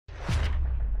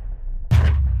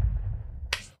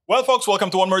Well, folks, welcome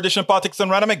to one more edition of Politics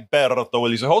and Random. Berto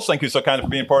Willis, your host. Thank you so kindly for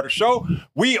being part of the show.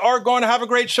 We are going to have a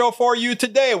great show for you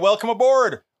today. Welcome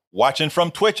aboard. Watching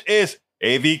from Twitch is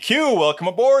AVQ. Welcome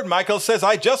aboard. Michael says,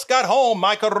 I just got home.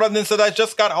 Michael Rudden says, I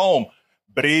just got home.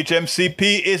 Bridge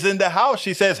MCP is in the house.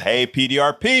 She says, hey,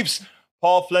 PDR peeps.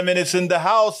 Paul Fleming is in the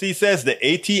house. He says, the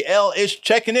ATL is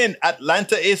checking in.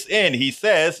 Atlanta is in. He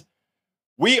says,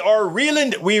 we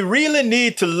really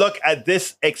need to look at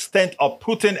this extent of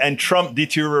Putin and Trump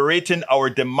deteriorating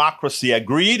our democracy.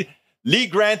 Agreed. Lee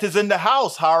Grant is in the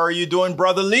house. How are you doing,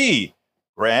 brother Lee?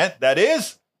 Grant, that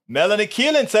is. Melanie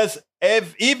Keelan says,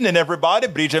 evening, everybody.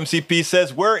 Bridge MCP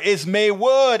says, where is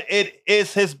Maywood? It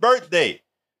is his birthday.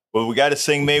 Well, we got to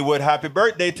sing Maywood happy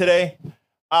birthday today.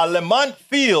 Lamont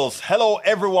Fields. Hello,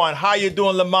 everyone. How you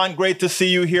doing, Lamont? Great to see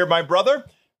you here, my brother.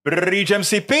 Bridge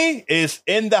MCP is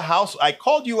in the house. I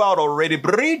called you out already,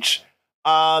 Bridge.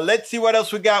 Let's see what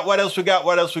else we got. What else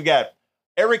we got?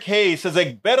 Eric Hayes says,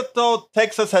 Egberto,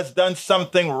 Texas has done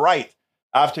something right.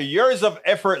 After years of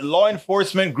effort, law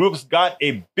enforcement groups got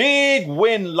a big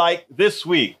win like this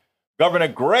week. Governor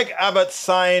Greg Abbott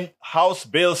signed House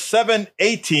Bill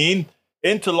 718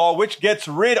 into law, which gets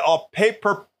rid of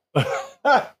paper.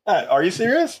 Are you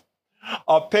serious?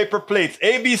 Of paper plates.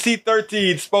 ABC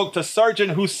 13 spoke to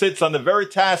Sergeant who sits on the very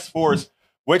task force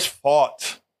which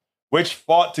fought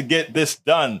to get this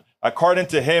done. According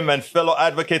to him and fellow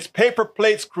advocates, paper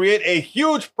plates create a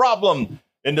huge problem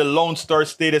in the Lone Star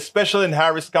State, especially in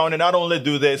Harris County. Not only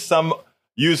do they some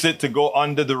use it to go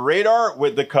under the radar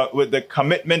with the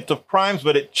commitment of crimes,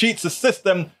 but it cheats the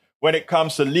system when it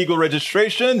comes to legal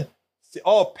registration.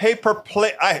 Oh, paper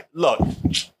plate.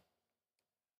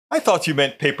 I thought you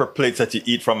meant paper plates that you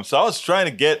eat from. So I was trying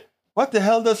to get, what the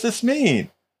hell does this mean?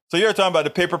 So you're talking about the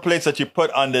paper plates that you put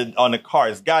on the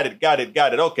cars. Got it.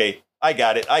 Okay, I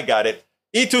got it.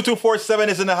 E2247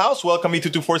 is in the house. Welcome,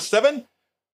 E2247.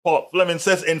 Paul Fleming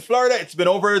says, in Florida, it's been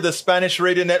over the Spanish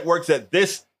radio networks that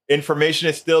this information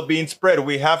is still being spread.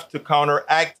 We have to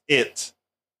counteract it.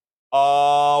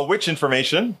 Which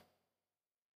information?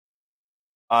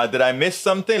 Did I miss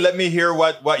something? Let me hear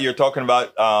what you're talking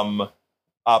about.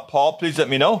 Paul, please let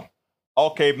me know.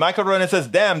 Okay, Michael Ronan says,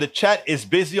 damn, the chat is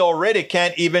busy already.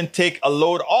 Can't even take a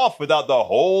load off without the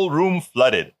whole room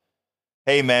flooded.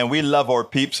 Hey, man, we love our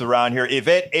peeps around here.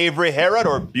 Yvette Avery Herod,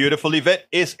 or beautiful Yvette,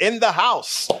 is in the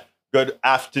house. Good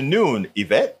afternoon,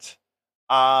 Yvette.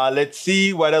 Let's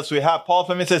see what else we have. Paul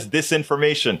Fleming says,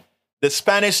 disinformation. The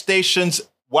Spanish stations,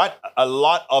 what a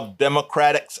lot of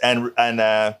Democrats and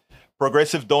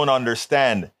progressive don't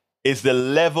understand is the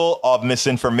level of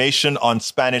misinformation on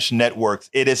Spanish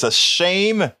networks. It is a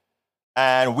shame,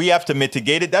 and we have to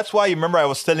mitigate it. That's why, you remember I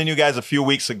was telling you guys a few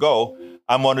weeks ago,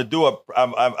 I want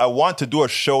to do a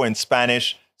show in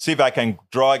Spanish, see if I can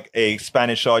draw a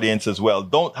Spanish audience as well.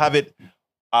 Don't have it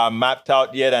mapped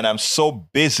out yet, and I'm so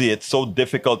busy. It's so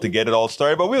difficult to get it all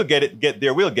started, but we'll get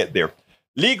there. We'll get there.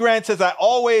 Lee Grant says, I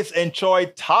always enjoy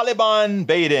Taliban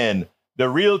baiting. The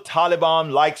real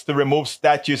Taliban likes to remove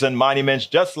statues and monuments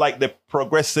just like the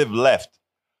progressive left.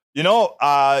 You know,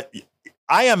 I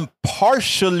am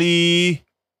partially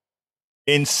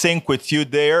in sync with you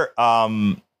there.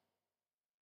 I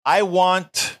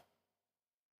want,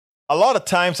 a lot of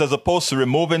times, as opposed to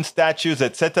removing statues,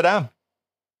 etc.,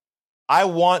 I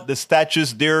want the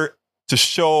statues there to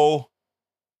show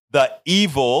the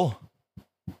evil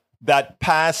that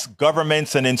past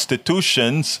governments and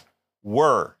institutions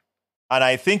were. And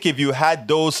I think if you had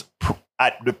those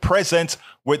at the present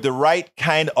with the right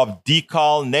kind of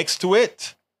decal next to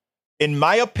it, in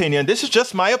my opinion, this is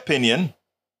just my opinion,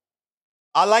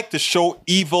 I like to show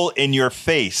evil in your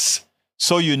face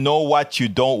so you know what you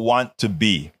don't want to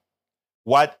be.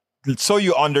 So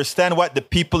you understand what the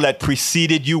people that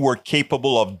preceded you were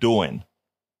capable of doing.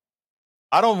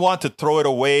 I don't want to throw it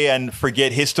away and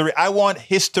forget history. I want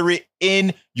history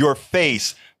in your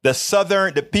face.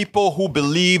 The people who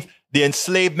believe the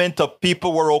enslavement of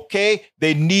people were okay,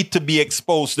 they need to be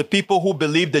exposed. The people who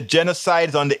believe the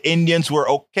genocides on the Indians was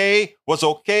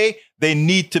okay, they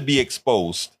need to be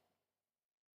exposed.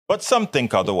 But some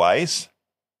think otherwise.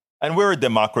 And we're a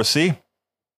democracy.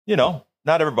 You know,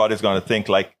 not everybody's going to think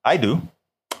like I do.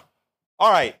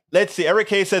 All right, let's see. Eric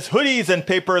Hayes says, hoodies and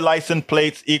paper license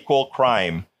plates equal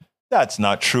crime. That's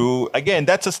not true. Again,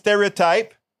 that's a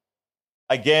stereotype.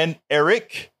 Again,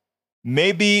 Eric,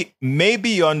 maybe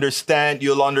you'll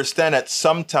understand at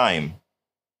some time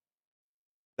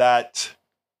that,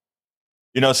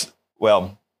 you know,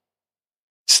 well,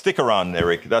 stick around,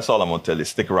 Eric. That's all I'm going to tell you.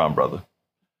 Stick around, brother.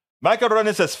 Michael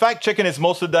Ronan says, fact checking is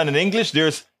mostly done in English.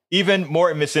 There's even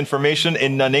more misinformation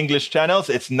in non-English channels.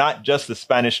 It's not just the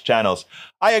Spanish channels.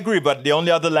 I agree, but the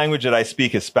only other language that I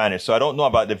speak is Spanish. So I don't know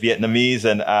about the Vietnamese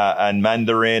and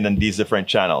Mandarin and these different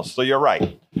channels. So you're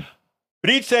right.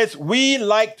 Breed says, we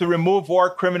like to remove war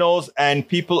criminals and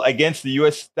people against the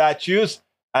U.S. statues,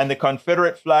 and the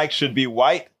Confederate flag should be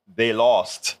white. They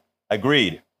lost.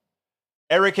 Agreed.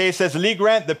 Eric A. says, Lee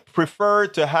Grant, they prefer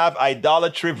to have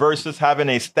idolatry versus having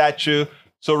a statue.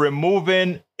 So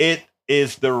removing it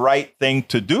is the right thing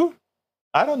to do.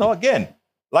 I don't know. Again,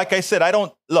 like I said,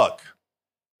 look,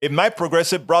 if my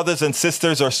progressive brothers and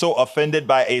sisters are so offended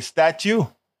by a statue,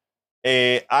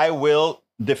 I will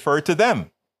defer to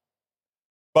them.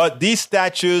 But these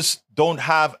statues don't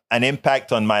have an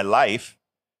impact on my life.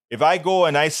 If I go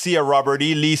and I see a Robert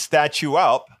E. Lee statue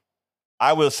up,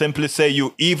 I will simply say,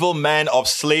 you evil man of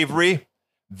slavery,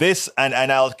 this, and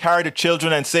I'll carry the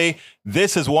children and say,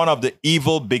 this is one of the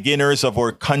evil beginners of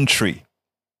our country.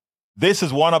 This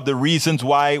is one of the reasons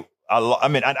why,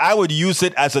 and I would use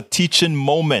it as a teaching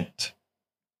moment.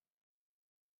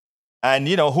 And,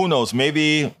 who knows,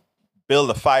 maybe build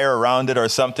a fire around it or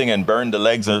something and burn the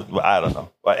legs. Or, I don't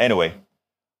know. But anyway,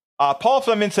 Paul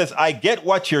Fleming says, I get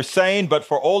what you're saying, but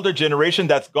for older generation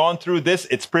that's gone through this,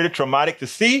 it's pretty traumatic to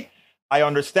see. I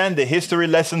understand the history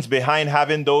lessons behind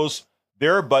having those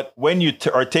there, but when you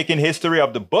are taking history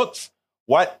of the books,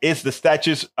 what is the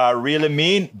statues really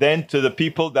mean then to the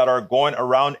people that are going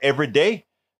around every day?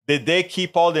 Did they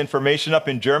keep all the information up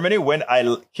in Germany? When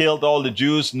I killed all the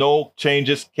Jews, no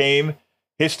changes came.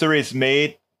 History is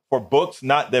made for books,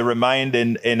 not the remind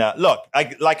look,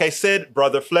 like I said,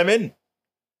 Brother Fleming,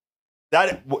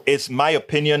 that is my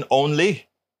opinion only,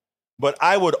 but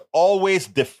I would always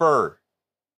defer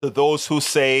to those who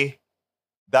say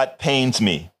that pains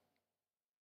me.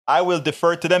 I will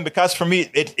defer to them because for me,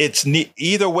 it's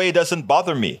either way doesn't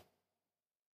bother me.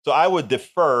 So I would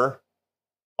defer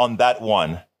on that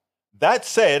one. That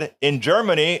said, in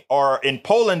Germany or in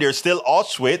Poland, there's still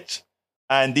Auschwitz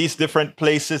and these different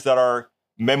places that are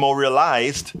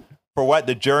memorialized for what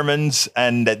the Germans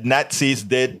and the Nazis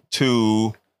did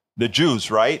to the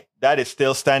Jews, right? That is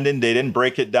still standing. They didn't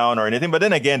break it down or anything. But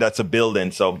then again, that's a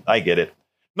building, so I get it.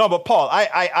 No, but Paul,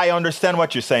 I understand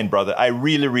what you're saying, brother. I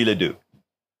really, really do.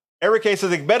 Eric A.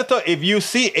 says, Egberto, if you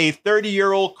see a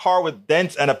 30-year-old car with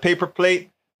dents and a paper plate,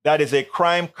 that is a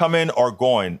crime coming or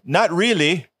going. Not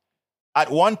really. At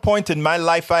one point in my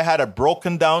life, I had a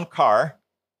broken down car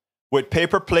with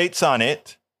paper plates on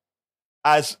it.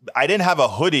 As I didn't have a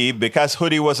hoodie because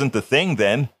hoodie wasn't the thing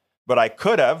then, but I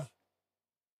could have.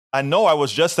 I know I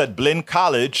was just at Blinn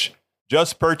College,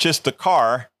 just purchased a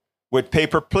car with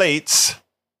paper plates,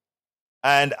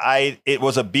 and it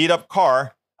was a beat up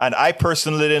car, and I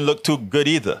personally didn't look too good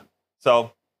either.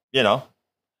 So,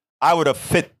 I would have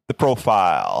fit the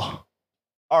profile.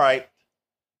 All right.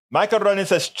 Michael Ronin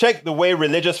says, check the way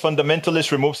religious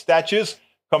fundamentalists remove statues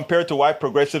compared to why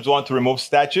progressives want to remove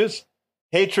statues.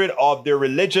 Hatred of their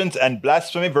religions and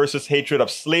blasphemy versus hatred of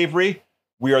slavery.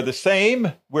 We are the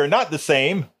same. We're not the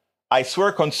same. I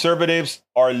swear conservatives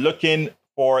are looking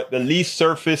for the least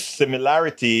surface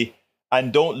similarity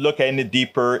and don't look any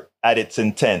deeper at its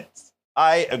intent.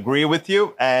 I agree with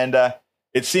you. And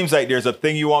it seems like there's a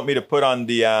thing you want me to put on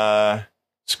the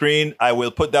screen. I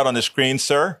will put that on the screen,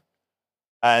 sir.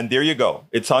 And there you go.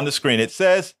 It's on the screen. It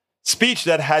says, speech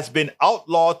that has been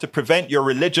outlawed to prevent your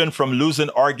religion from losing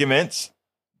arguments.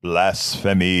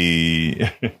 Blasphemy.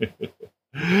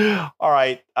 All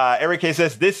right. Eric A.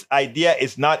 says, this idea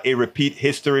is not a repeat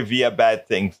history via bad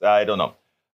things. I don't know.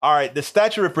 All right. The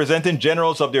statue representing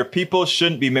generals of their people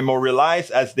shouldn't be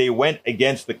memorialized as they went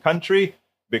against the country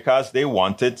because they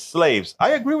wanted slaves.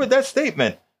 I agree with that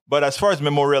statement. But as far as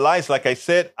memorialized, like I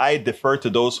said, I defer to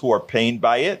those who are pained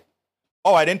by it.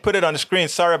 Oh, I didn't put it on the screen.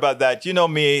 Sorry about that. You know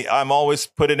me. I'm always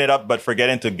putting it up, but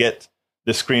forgetting to get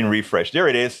the screen refreshed. There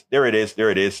it is. There it is.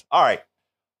 There it is. All right.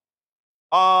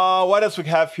 What else we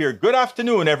have here? Good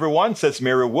afternoon, everyone, says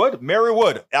Mary Wood. Mary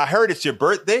Wood, I heard it's your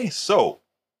birthday, so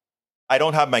I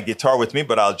don't have my guitar with me,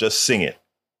 but I'll just sing it.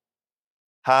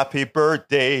 Happy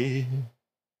birthday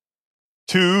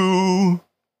to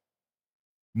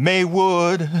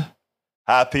Maywood.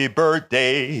 Happy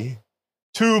birthday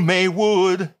to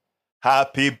Maywood.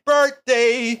 Happy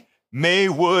birthday,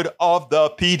 Maywood of the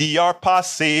PDR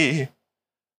posse.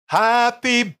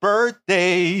 Happy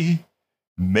birthday,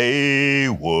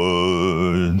 Maywood.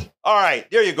 All right,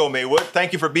 there you go, Maywood.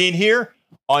 Thank you for being here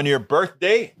on your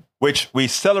birthday, which we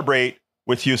celebrate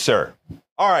with you, sir.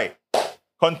 All right,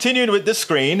 continuing with the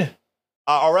screen,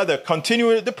 or rather,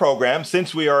 continuing with the program,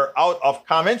 since we are out of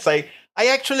comments. I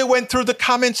actually went through the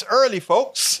comments early,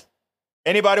 folks.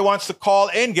 Anybody wants to call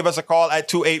in, give us a call at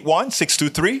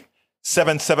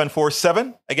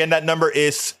 281-623-7747. Again, that number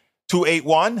is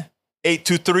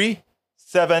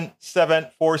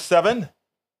 281-823-7747.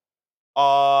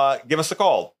 Give us a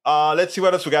call. Let's see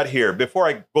what else we got here. Before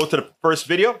I go to the first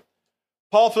video,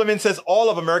 Paul Fleming says all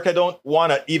of America don't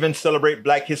want to even celebrate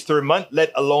Black History Month,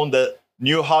 let alone the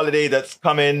new holiday that's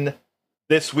coming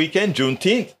this weekend,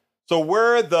 Juneteenth. So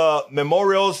where the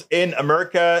memorials in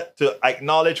America to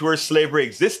acknowledge where slavery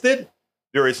existed,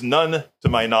 there is none to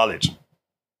my knowledge.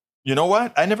 You know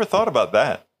what? I never thought about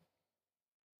that.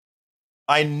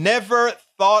 I never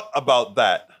thought about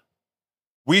that.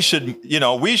 We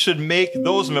should make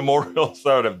those memorials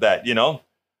out of that,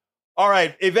 All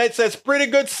right. Yvette says, pretty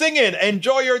good singing.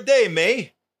 Enjoy your day,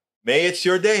 May. May, it's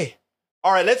your day.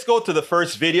 All right, let's go to the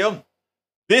first video.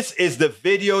 This is the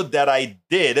video that I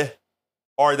did,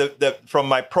 or the from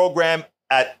my program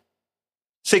at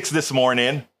 6 this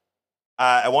morning.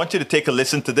 I want you to take a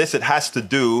listen to this. It has to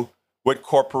do with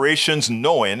corporations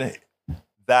knowing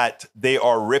that they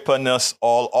are ripping us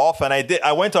all off. And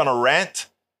I went on a rant,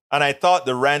 and I thought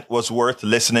the rant was worth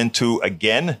listening to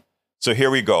again. So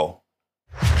here we go.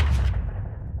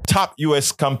 Top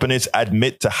U.S. companies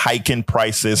admit to hiking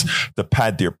prices to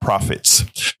pad their profits.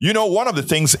 One of the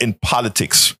things in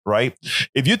politics, right?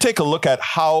 If you take a look at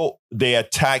how they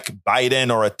attack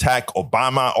Biden or attack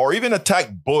Obama or even attack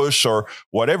Bush or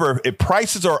whatever, if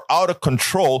prices are out of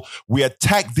control, we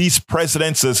attack these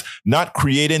presidents as not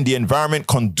creating the environment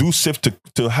conducive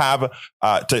to have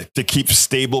to keep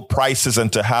stable prices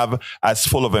and to have as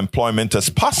full of employment as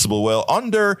possible. Well,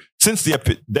 since the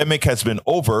epidemic has been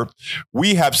over,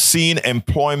 we have seen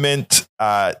employment,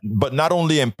 but not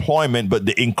only employment, but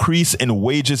the increase in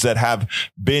wages that have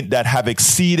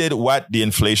exceeded what the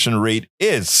inflation rate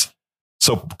is.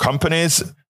 So companies,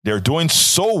 they're doing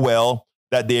so well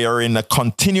that they are in a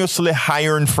continuously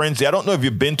hiring frenzy. I don't know if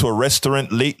you've been to a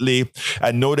restaurant lately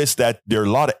and noticed that there are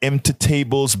a lot of empty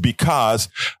tables because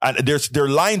there are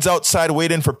lines outside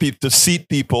waiting for people to seat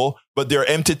people, but there are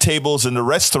empty tables in the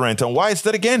restaurant. And why is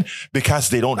that again? Because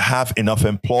they don't have enough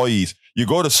employees. You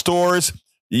go to stores,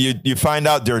 you find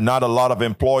out there are not a lot of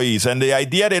employees. And the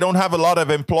idea they don't have a lot of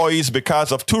employees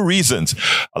because of two reasons.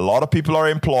 A lot of people are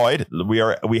employed.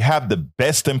 We have the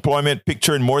best employment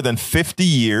picture in more than 50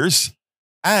 years.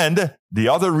 And the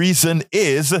other reason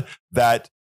is that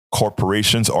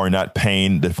corporations are not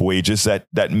paying the wages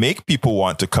that make people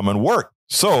want to come and work.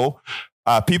 So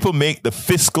people make the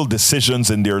fiscal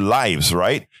decisions in their lives,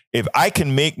 right? If I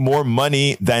can make more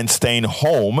money than staying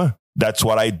home, that's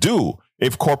what I do.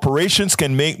 If corporations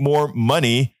can make more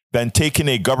money than taking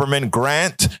a government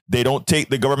grant, they don't take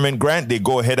the government grant. They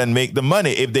go ahead and make the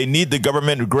money. If they need the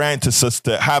government grant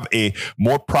to have a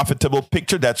more profitable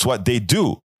picture, that's what they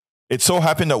do. It so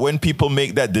happened that when people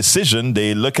make that decision,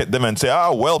 they look at them and say,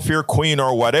 welfare queen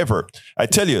or whatever. I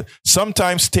tell you,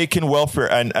 sometimes taking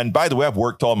welfare, and by the way, I've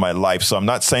worked all my life, so I'm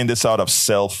not saying this out of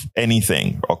self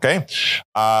anything, okay?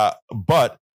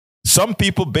 But some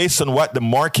people, based on what the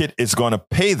market is going to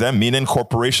pay them, meaning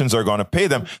corporations are going to pay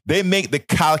them, they make the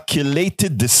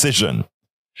calculated decision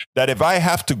that if I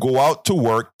have to go out to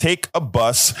work, take a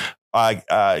bus,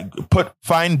 find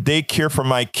daycare for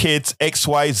my kids,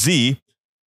 XYZ,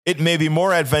 it may be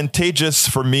more advantageous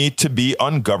for me to be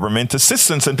on government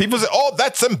assistance. And people say,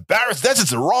 that's embarrassing,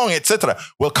 that's wrong, etc.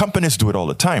 Well, companies do it all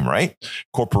the time, right?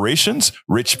 Corporations,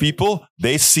 rich people,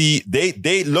 they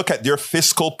look at their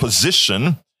fiscal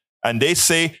position and they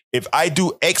say, if I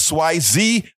do X, Y,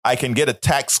 Z, I can get a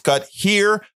tax cut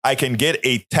here. I can get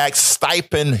a tax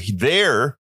stipend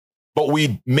there. But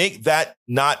we make that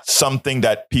not something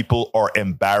that people are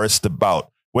embarrassed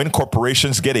about. When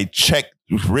corporations get a check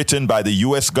written by the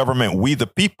U.S. government, we the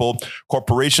people,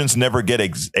 corporations never get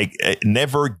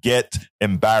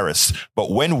embarrassed.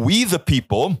 But when we the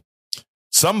people,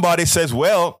 somebody says,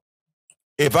 well,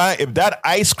 if I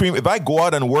go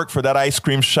out and work for that ice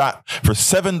cream shop for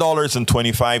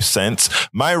 $7.25,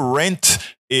 my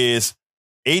rent is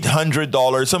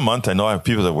 $800 a month. I know I have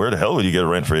people that, where the hell would you get a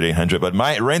rent for $800? But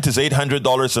my rent is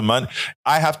 $800 a month.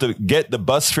 I have to get the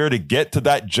bus fare to get to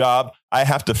that job. I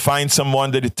have to find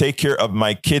someone to take care of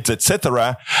my kids,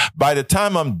 etc. By the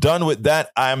time I'm done with that,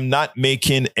 I'm not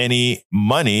making any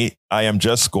money. I am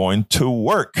just going to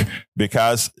work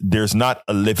because there's not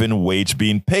a living wage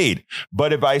being paid.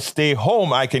 But if I stay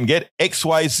home, I can get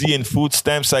XYZ in food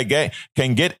stamps. I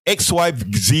can get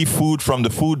XYZ food from the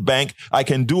food bank. I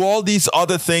can do all these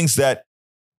other things that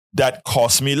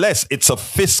cost me less. It's a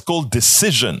fiscal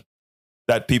decision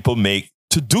that people make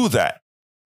to do that.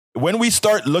 When we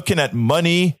start looking at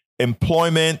money,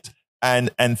 employment,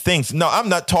 and things. No, I'm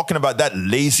not talking about that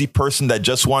lazy person that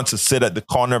just wants to sit at the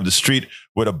corner of the street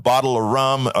with a bottle of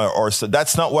rum or so.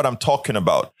 That's not what I'm talking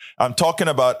about. I'm talking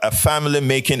about a family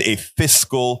making a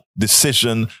fiscal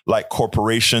decision like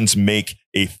corporations make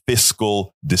a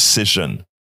fiscal decision.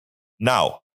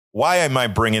 Now, why am I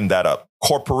bringing that up?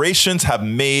 Corporations have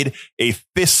made a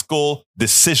fiscal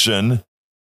decision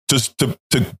to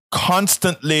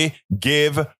constantly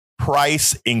give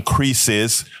price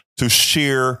increases to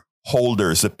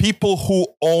shareholders. The people who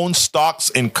own stocks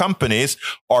in companies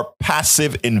are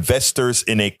passive investors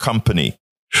in a company.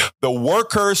 The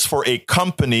workers for a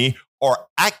company are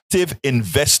active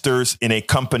investors in a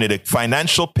company. The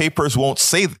financial papers won't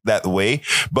say that way,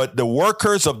 but the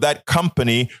workers of that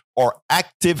company are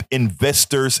active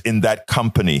investors in that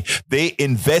company. They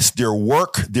invest their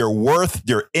work, their worth,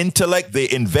 their intellect. They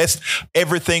invest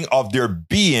everything of their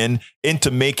being into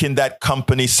making that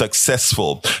company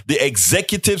successful. The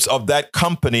executives of that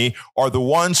company are the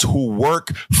ones who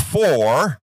work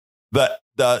for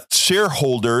the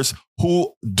shareholders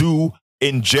who do,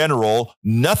 in general,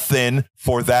 nothing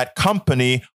for that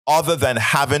company other than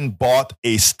having bought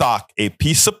a stock, a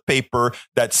piece of paper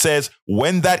that says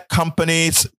when that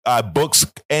company's books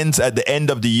ends at the end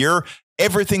of the year,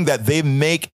 everything that they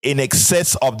make in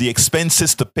excess of the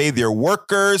expenses to pay their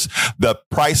workers, the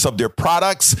price of their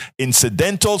products,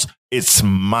 incidentals, it's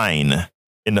mine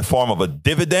in the form of a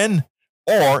dividend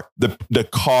or the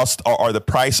cost or the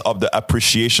price of the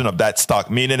appreciation of that stock.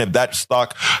 Meaning if that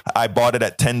stock, I bought it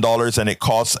at $10 and it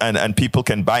costs and people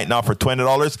can buy it now for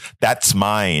 $20, that's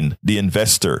mine, the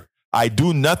investor. I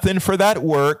do nothing for that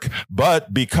work,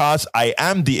 but because I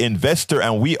am the investor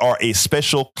and we are a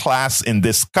special class in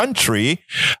this country,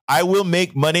 I will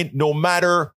make money no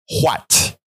matter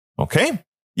what. Okay?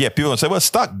 Yeah, people will say, well,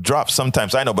 stock drops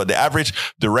sometimes. I know, but the average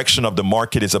direction of the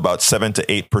market is about 7 to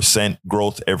 8%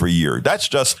 growth every year. That's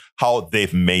just how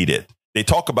they've made it. They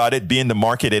talk about it being the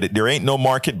market. There ain't no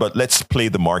market, but let's play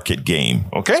the market game.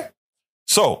 Okay?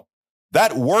 So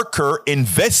that worker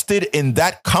invested in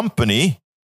that company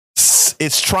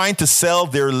is trying to sell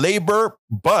their labor.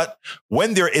 But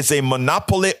when there is a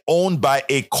monopoly owned by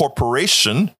a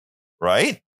corporation,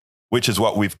 right? Which is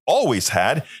what we've always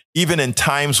had, even in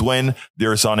times when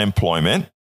there's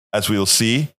unemployment, as we'll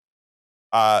see.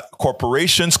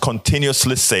 Corporations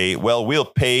continuously say, well, we'll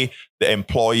pay the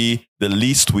employee the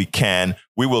least we can.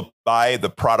 We will buy the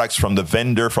products from the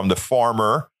vendor, from the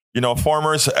farmer. You know,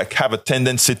 farmers have a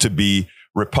tendency to be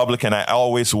Republican. I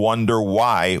always wonder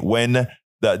why, when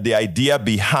the idea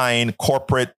behind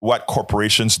what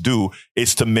corporations do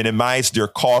is to minimize their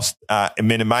cost and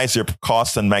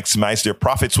maximize their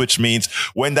profits, which means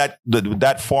when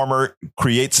that farmer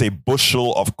creates a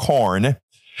bushel of corn,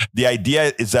 the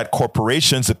idea is that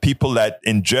corporations, the people that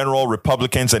in general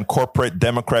Republicans and corporate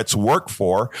Democrats work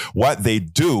for, what they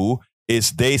do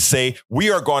is they say,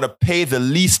 we are going to pay the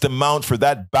least amount for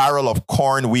that barrel of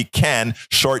corn we can,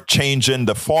 shortchanging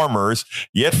the farmers.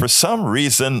 Yet for some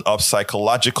reason of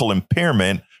psychological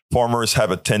impairment, farmers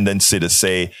have a tendency to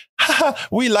say,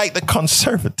 we like the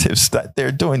conservatives, that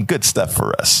they're doing good stuff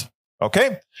for us.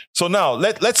 Okay, so now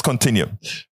let's continue.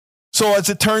 So as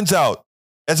it turns out,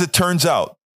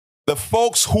 the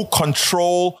folks who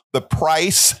control the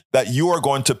price that you are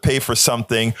going to pay for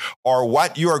something or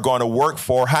what you are going to work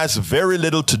for has very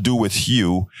little to do with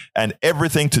you and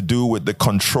everything to do with the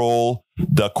control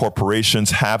the corporations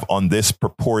have on this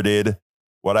purported,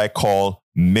 what I call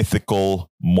mythical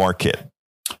market.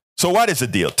 So what is the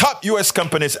deal? Top U.S.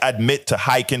 companies admit to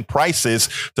hiking prices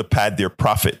to pad their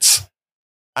profits.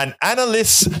 An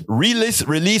analyst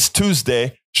released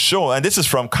Tuesday show, and this is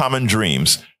from Common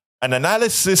Dreams. An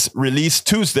analysis released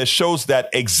Tuesday shows that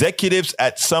executives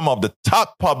at some of the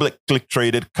top publicly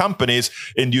traded companies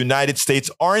in the United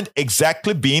States aren't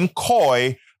exactly being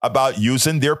coy about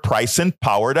using their pricing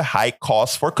power to hike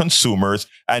costs for consumers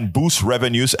and boost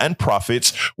revenues and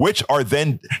profits, which are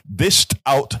then dished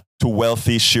out to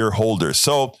wealthy shareholders.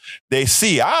 So they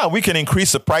see, we can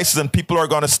increase the prices and people are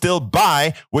going to still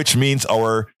buy, which means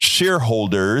our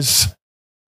shareholders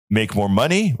make more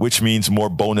money, which means more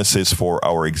bonuses for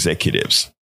our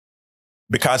executives.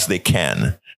 Because they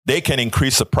can. They can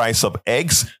increase the price of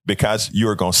eggs because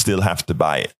you're going to still have to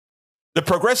buy it. The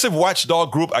progressive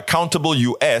watchdog group Accountable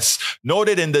US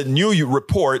noted in the new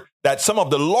report that some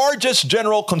of the largest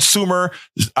general consumer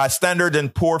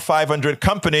Standard & Poor's 500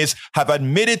 companies have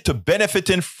admitted to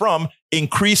benefiting from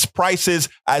increased prices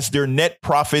as their net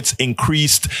profits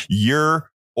increased year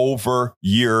over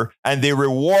year, and they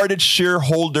rewarded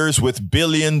shareholders with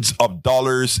billions of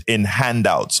dollars in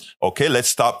handouts. Okay, let's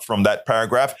stop from that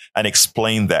paragraph and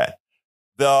explain that.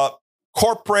 The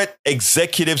corporate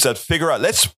executives that figure out,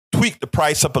 let's tweak the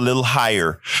price up a little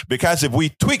higher, because if we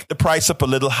tweak the price up a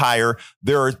little higher,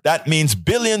 that means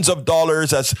billions of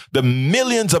dollars as the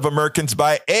millions of Americans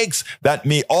buy eggs. That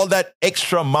means all that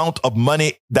extra amount of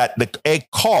money that the egg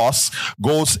costs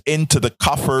goes into the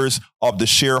coffers of the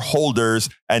shareholders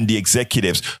and the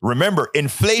executives. Remember,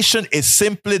 inflation is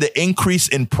simply the increase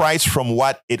in price from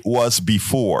what it was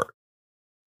before.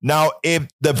 Now, if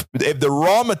the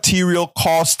raw material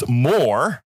costs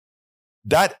more,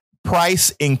 that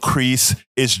price increase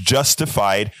is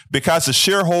justified because the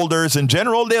shareholders in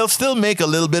general, they'll still make a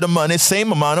little bit of money,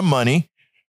 same amount of money.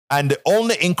 And the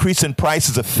only increase in price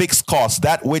is a fixed cost.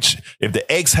 That which, if the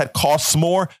eggs had costs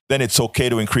more, then it's okay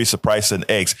to increase the price in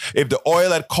eggs. If the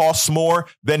oil had costs more,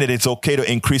 then it is okay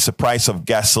to increase the price of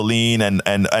gasoline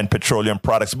and petroleum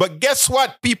products. But guess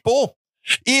what, people?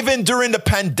 Even during the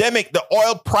pandemic, the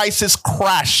oil prices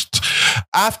crashed.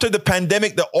 After the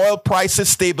pandemic, the oil prices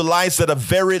stabilized at a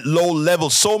very low level,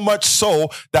 so much so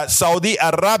that Saudi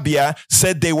Arabia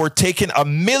said they were taking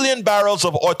 1 million barrels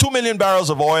of oil, 2 million barrels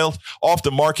of oil off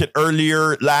the market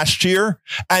earlier last year.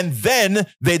 And then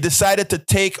they decided to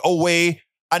take away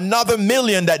another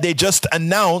million that they just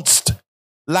announced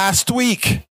last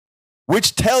week,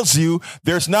 which tells you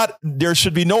there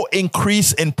should be no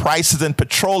increase in prices in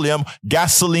petroleum,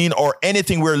 gasoline, or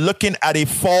anything. We're looking at a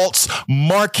false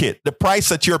market. The price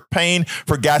that you're paying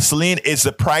for gasoline is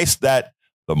the price that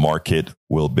the market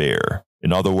will bear.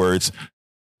 In other words,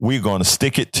 we're going to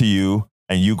stick it to you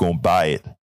and you're going to buy it.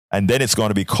 And then it's going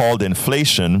to be called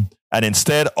inflation. And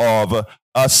instead of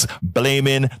us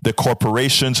blaming the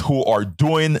corporations who are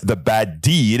doing the bad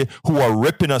deed, who are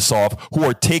ripping us off, who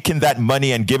are taking that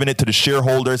money and giving it to the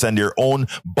shareholders and their own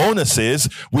bonuses,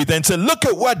 we then say, look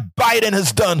at what Biden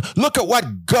has done. Look at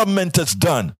what government has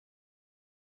done.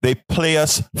 They play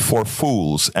us for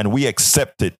fools and we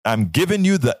accept it. I'm giving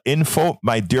you the info,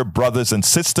 my dear brothers and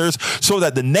sisters, so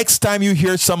that the next time you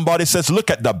hear somebody says,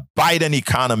 look at the Biden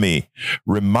economy,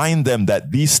 remind them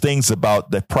that these things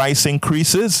about the price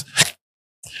increases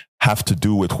have to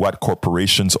do with what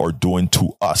corporations are doing to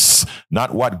us,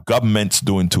 not what government's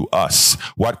doing to us,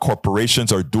 what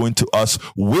corporations are doing to us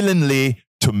willingly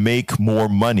to make more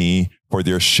money for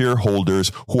their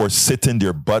shareholders who are sitting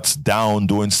their butts down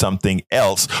doing something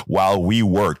else while we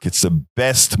work. It's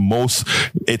the most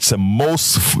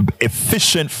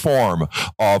efficient form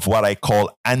of what I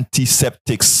call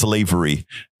antiseptic slavery.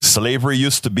 Slavery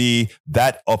used to be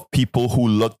that of people who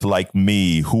looked like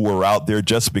me, who were out there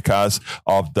just because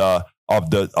of the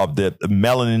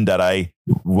melanin that I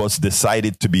was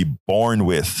decided to be born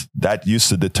with. That used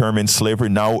to determine slavery.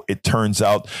 Now it turns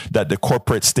out that the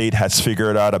corporate state has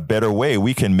figured out a better way.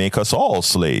 We can make us all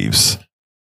slaves,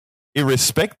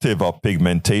 irrespective of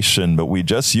pigmentation, but we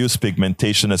just use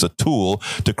pigmentation as a tool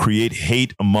to create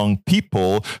hate among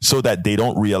people so that they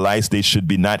don't realize they should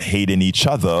be not hating each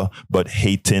other, but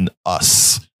hating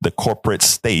us, the corporate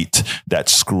state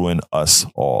that's screwing us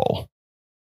all.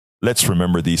 Let's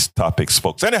remember these topics,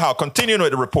 folks. Anyhow, continuing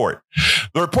with the report.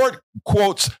 The report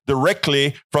quotes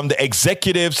directly from the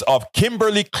executives of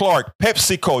Kimberly-Clark,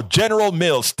 PepsiCo, General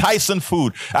Mills, Tyson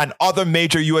Food, and other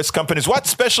major U.S. companies. What's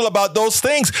special about those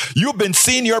things? You've been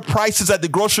seeing your prices at the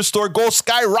grocery store go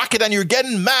skyrocket and you're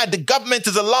getting mad. The government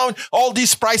is allowing all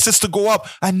these prices to go up.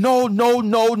 And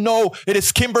no. It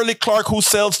is Kimberly-Clark who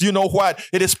sells, you know what?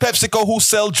 It is PepsiCo who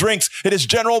sell drinks. It is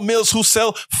General Mills who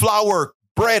sell flour,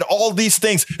 bread, all these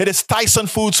things. It is Tyson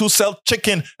Foods who sell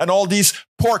chicken and all these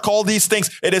pork, all these things.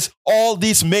 It is all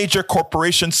these major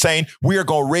corporations saying we are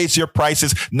going to raise your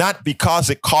prices, not because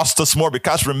it costs us more.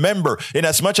 Because remember, in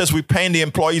as much as we're paying the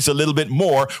employees a little bit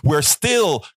more, we're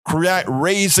still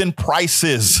raising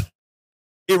prices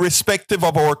irrespective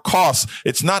of our costs.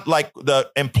 It's not like the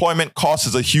employment cost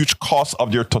is a huge cost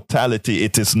of your totality.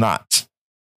 It is not.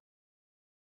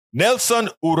 Nelson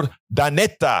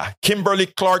Urdaneta,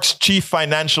 Kimberly-Clark's chief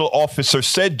financial officer,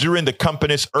 said during the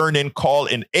company's earnings call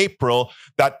in April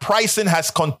that pricing has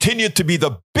continued to be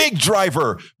the big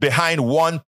driver behind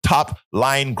one top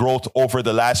line growth over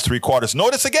the last 3 quarters.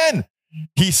 Notice again,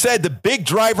 he said the big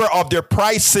driver of their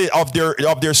prices, of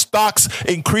their stocks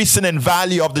increasing in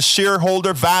value, of the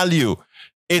shareholder value,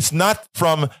 it's not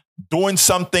from doing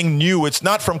something new. It's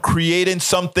not from creating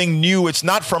something new. It's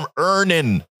not from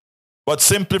earning, but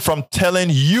simply from telling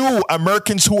you,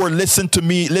 Americans who are listening to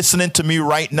me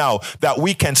right now, that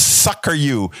we can sucker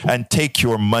you and take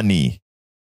your money.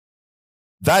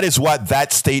 That is what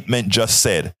that statement just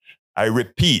said. I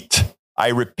repeat,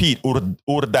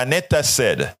 Urdaneta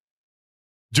said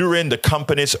during the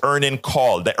company's earning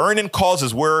call. The earning calls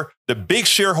is where the big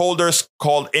shareholders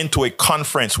call into a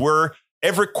conference where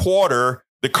every quarter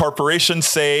the corporations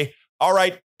say, all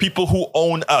right, people who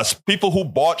own us, people who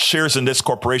bought shares in these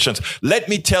corporations, let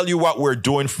me tell you what we're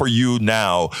doing for you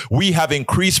now. We have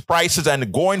increased prices,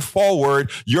 and going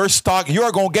forward, your stock,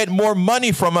 you're going to get more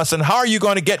money from us. And how are you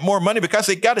going to get more money? Because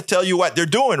they got to tell you what they're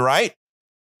doing, right?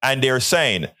 And they're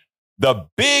saying the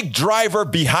big driver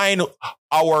behind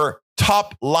our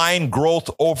top line growth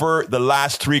over the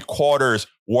last 3 quarters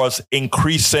was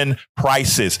increasing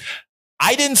prices.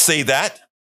 I didn't say that.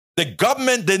 The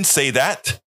government didn't say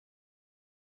that.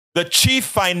 The chief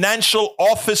financial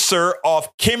officer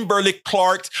of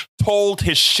Kimberly-Clark told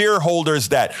his shareholders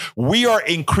that we are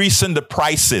increasing the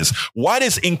prices. What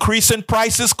is increasing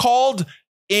prices called?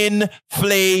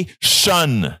 Inflation.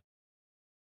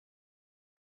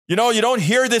 You know, you don't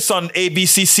hear this on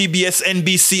ABC, CBS,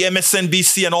 NBC,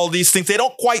 MSNBC, and all these things. They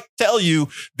don't quite tell you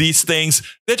these things.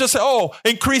 They just say, oh,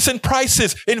 increasing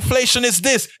prices. Inflation is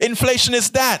this. Inflation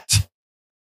is that.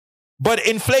 But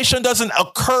inflation doesn't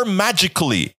occur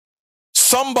magically.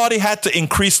 Somebody had to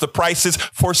increase the prices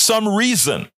for some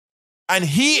reason. And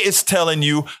he is telling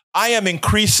you, I am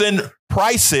increasing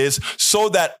prices so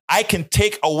that I can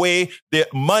take away the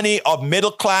money of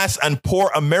middle class and poor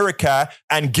America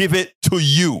and give it to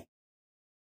you.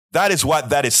 That is what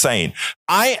that is saying.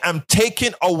 I am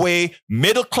taking away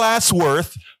middle class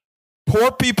worth,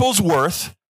 poor people's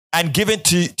worth, and give it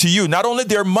to you. Not only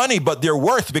their money, but their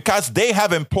worth, because they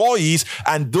have employees,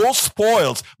 and those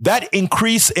spoils, that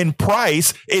increase in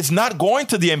price is not going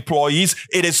to the employees.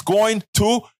 It is going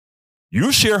to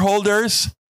you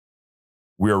shareholders.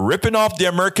 We're ripping off the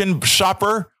American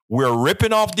shopper. We're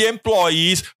ripping off the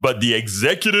employees, but the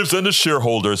executives and the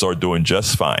shareholders are doing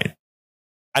just fine.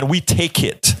 And we take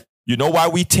it. You know why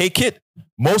we take it?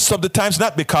 Most of the times,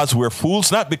 not because we're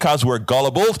fools, not because we're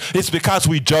gullible. It's because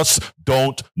we just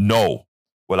don't know.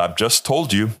 Well, I've just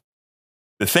told you.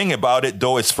 The thing about it,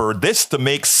 though, is for this to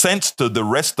make sense to the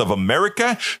rest of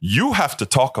America, you have to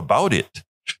talk about it.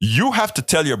 You have to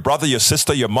tell your brother, your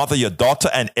sister, your mother, your daughter,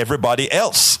 and everybody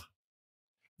else.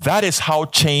 That is how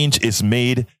change is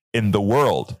made in the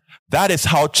world. That is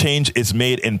how change is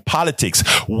made in politics.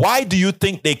 Why do you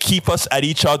think they keep us at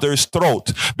each other's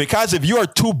throat? Because if you are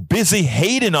too busy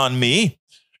hating on me,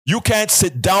 you can't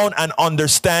sit down and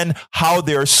understand how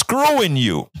they're screwing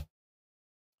you.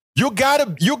 You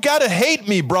gotta hate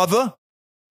me, brother.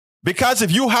 Because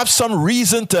if you have some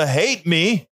reason to hate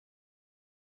me,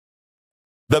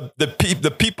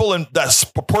 the people that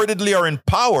purportedly are in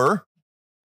power,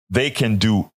 they can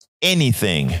do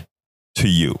anything to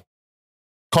you.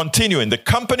 Continuing, the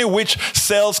company which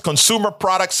sells consumer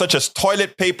products such as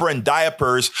toilet paper and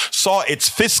diapers saw its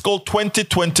fiscal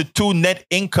 2022 net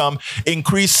income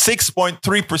increase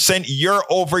 6.3% year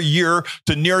over year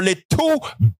to nearly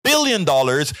 $2 billion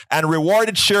and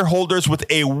rewarded shareholders with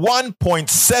a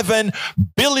 $1.7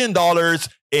 billion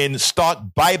in stock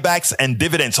buybacks and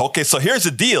dividends. Okay, so here's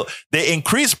the deal. They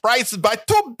increased prices by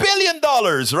 $2 billion,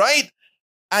 right?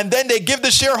 And then they give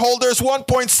the shareholders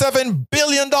 $1.7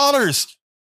 billion.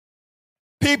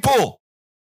 People,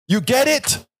 you get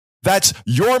it? That's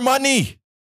your money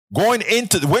going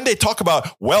into, when they talk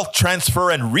about wealth transfer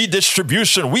and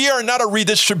redistribution, we are not a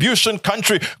redistribution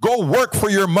country. Go work for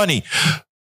your money.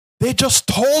 They just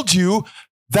told you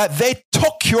that they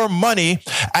took your money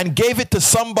and gave it to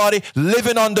somebody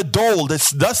living on the dole.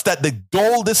 Thus that the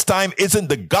dole this time isn't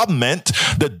the government.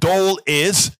 The dole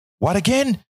is, what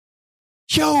again?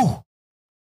 You.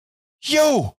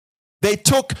 They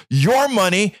took your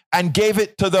money and gave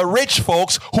it to the rich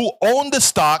folks who own the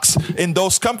stocks in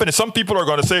those companies. Some people are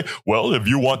going to say, well, if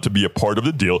you want to be a part of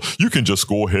the deal, you can just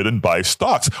go ahead and buy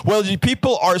stocks. Well,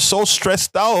 people are so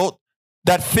stressed out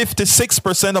that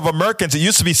 56% of Americans, it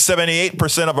used to be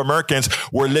 78% of Americans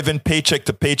were living paycheck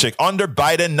to paycheck. Under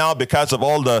Biden now, because of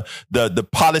all the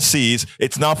policies,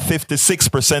 it's now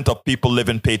 56% of people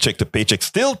living paycheck to paycheck.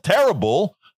 Still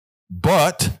terrible,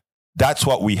 but that's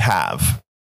what we have.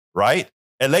 Right?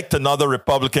 Elect another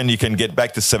Republican, you can get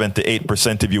back to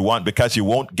 78% if you want, because you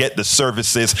won't get the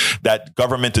services that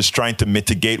government is trying to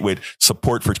mitigate with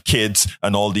support for kids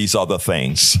and all these other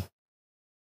things.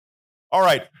 All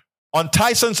right. On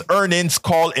Tyson's earnings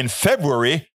call in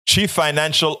February, Chief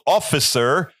Financial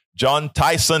Officer John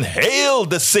Tyson hailed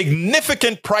the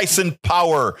significant pricing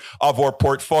power of our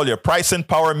portfolio. Pricing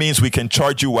power means we can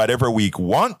charge you whatever we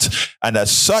want, and as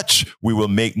such, we will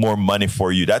make more money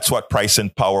for you. That's what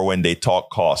pricing power, when they talk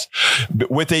cost.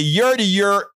 With a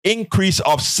year-to-year increase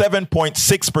of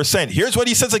 7.6%. Here's what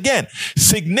he says again.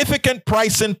 Significant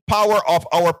pricing power of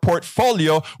our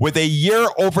portfolio with a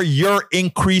year-over-year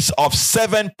increase of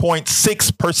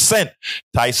 7.6%.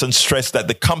 Tyson stressed that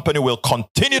the company will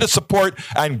continue to support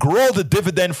and grow the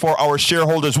dividend for our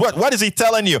shareholders. What is he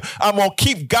telling you? I'm going to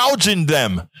keep gouging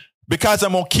them because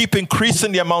I'm going to keep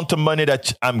increasing the amount of money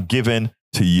that I'm giving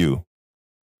to you.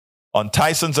 On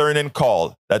Tyson's earnings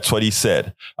call, that's what he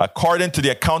said. According to the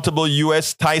Accountable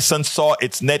U.S., Tyson saw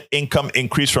its net income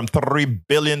increase from $3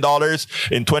 billion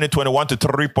in 2021 to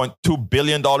 $3.2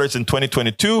 billion in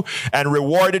 2022 and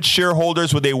rewarded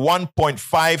shareholders with a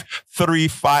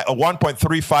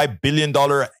 $1.35 billion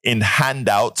in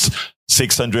handouts,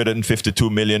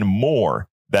 $652 million more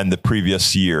than the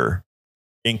previous year,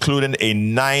 including a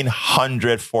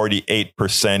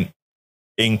 948%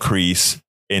 increase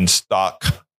in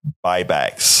stock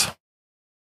buybacks.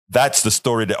 That's the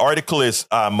story. The article is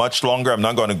much longer. I'm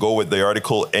not going to go with the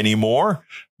article anymore,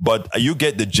 but you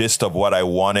get the gist of what I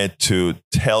wanted to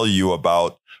tell you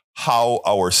about how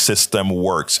our system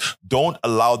works. Don't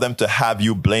allow them to have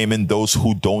you blaming those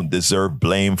who don't deserve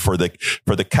blame for the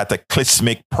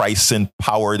cataclysmic pricing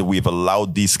power that we've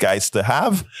allowed these guys to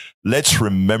have. Let's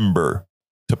remember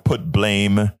to put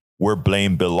blame where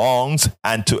blame belongs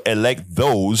and to elect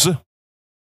those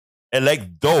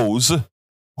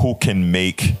who can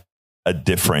make a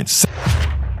difference.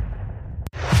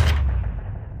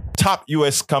 Top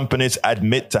U.S. companies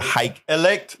admit to hike.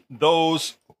 Elect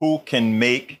those who can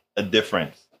make a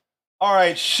difference. All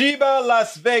right, Sheba,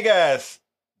 Las Vegas.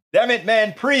 Damn it,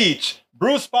 man, preach.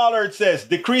 Bruce Pollard says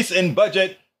decrease in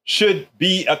budget should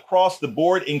be across the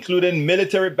board, including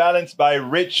military balance by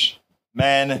rich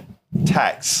man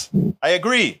tax. I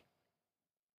agree.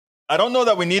 I don't know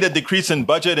that we need a decrease in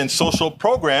budget in social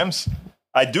programs.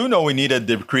 I do know we need a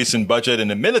decrease in budget in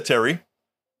the military,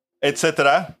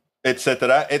 etc.,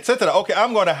 etc., etc. Okay,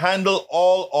 I'm going to handle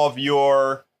all of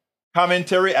your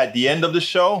commentary at the end of the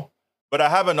show, but I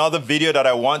have another video that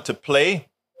I want to play.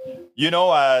 You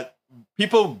know,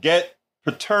 people get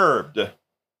perturbed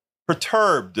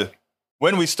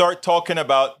when we start talking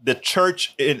about the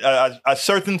church. A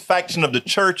certain faction of the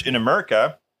church in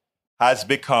America has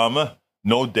become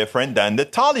no different than the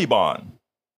Taliban.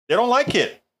 They don't like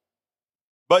it.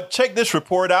 But check this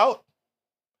report out,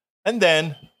 and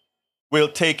then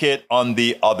we'll take it on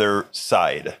the other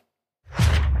side.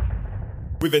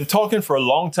 We've been talking for a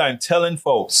long time, telling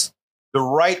folks the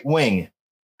right wing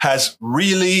has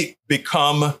really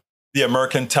become the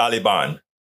American Taliban.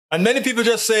 And many people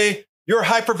just say, you're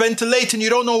hyperventilating, you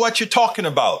don't know what you're talking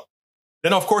about.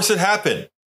 Then, of course, it happened.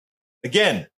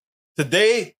 Again,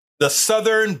 today, the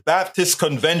Southern Baptist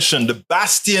Convention, the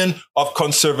bastion of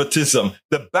conservatism,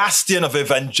 the bastion of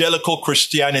evangelical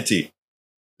Christianity,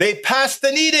 they passed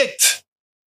an edict.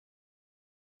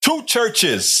 2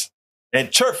 churches.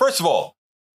 And first of all,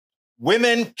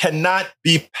 women cannot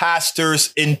be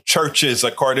pastors in churches,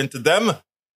 according to them.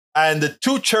 And the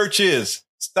 2 churches,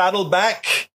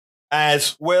 Saddleback,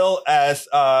 as well as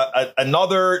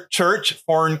another church,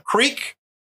 Foreign Creek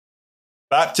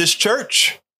Baptist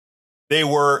Church, they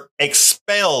were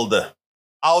expelled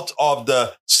out of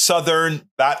the Southern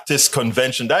Baptist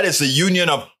Convention. That is the union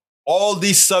of all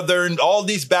these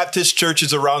Baptist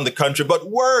churches around the country. But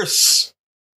worse,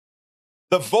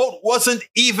 the vote wasn't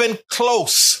even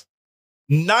close.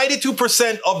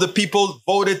 92% of the people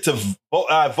voted to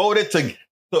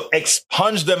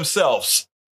expunge themselves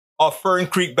of Fern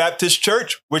Creek Baptist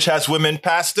Church, which has women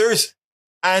pastors,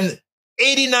 and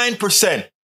 89%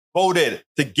 voted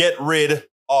to get rid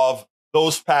of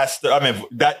those pastors.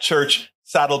 That church,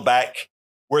 Saddleback,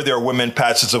 where there are women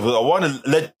pastors. So I want to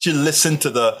let you listen to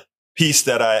the piece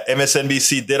that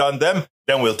MSNBC did on them.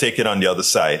 Then we'll take it on the other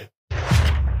side.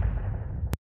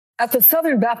 At the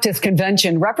Southern Baptist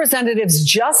Convention, representatives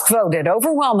just voted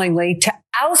overwhelmingly to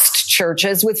oust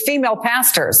churches with female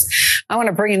pastors. I want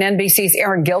to bring in NBC's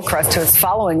Aaron Gilchrist, who is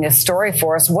following this story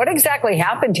for us. What exactly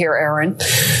happened here, Aaron?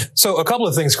 So a couple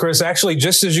of things, Chris. Actually,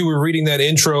 just as you were reading that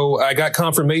intro, I got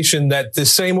confirmation that the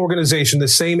same organization, the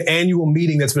same annual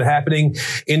meeting that's been happening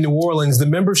in New Orleans, the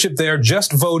membership there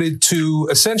just voted to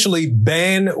essentially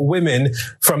ban women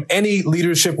from any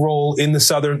leadership role in the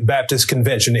Southern Baptist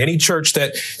Convention. Any church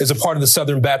that is a part of the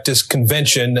Southern Baptist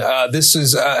Convention, this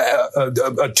is a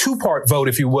 2-part vote vote,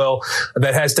 if you will,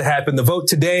 that has to happen. The vote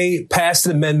today passed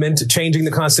an amendment changing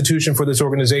the constitution for this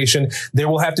organization. There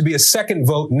will have to be a second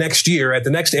vote next year at the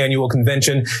next annual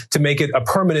convention to make it a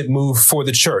permanent move for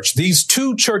the church. These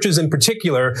two churches in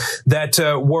particular that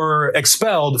were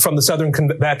expelled from the Southern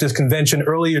Baptist Convention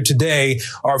earlier today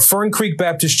are Fern Creek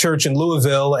Baptist Church in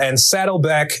Louisville and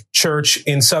Saddleback Church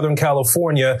in Southern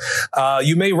California.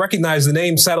 You may recognize the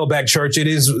name Saddleback Church. It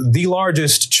is the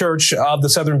largest church of the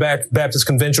Southern Baptist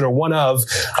Convention, or one of,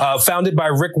 founded by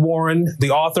Rick Warren, the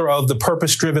author of The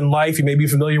Purpose-Driven Life. You may be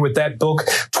familiar with that book.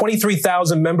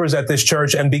 23,000 members at this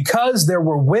church. And because there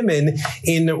were women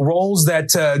in roles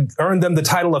that earned them the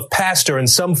title of pastor in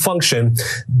some function,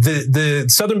 the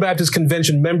Southern Baptist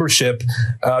Convention membership,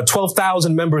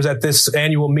 12,000 members at this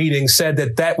annual meeting, said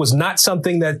that that was not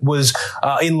something that was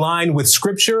in line with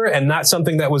Scripture and not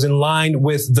something that was in line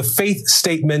with the faith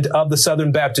statement of the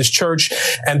Southern Baptist Church.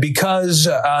 And because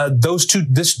those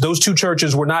two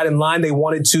churches were not in line, they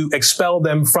wanted to expel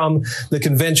them from the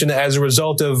convention as a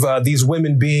result of these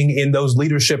women being in those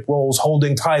leadership roles,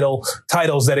 holding titles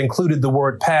that included the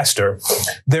word pastor.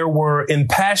 There were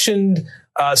impassioned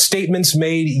statements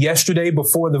made yesterday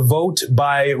before the vote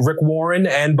by Rick Warren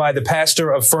and by the pastor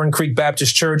of Fern Creek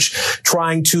Baptist Church,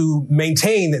 trying to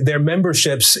maintain their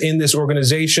memberships in this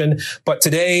organization. But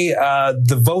today,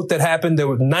 the vote that happened, there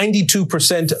were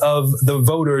 92% of the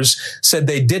voters said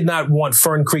they did not want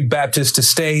Fern Creek Baptist to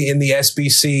stay in the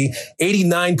SBC.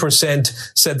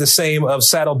 89% said the same of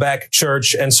Saddleback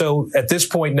Church. And so at this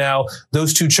point now,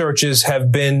 those two churches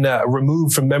have been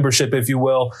removed from membership, if you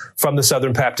will, from the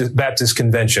Southern Baptist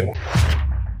Convention.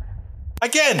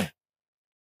 Again,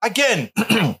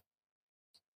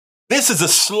 this is a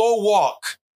slow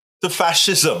walk to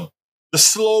fascism, the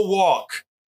slow walk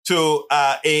to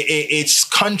a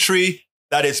country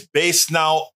that is based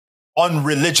now on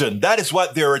religion. That is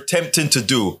what they're attempting to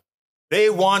do. They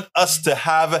want us to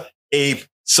have a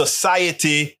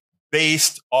society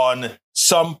based on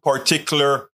some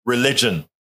particular religion.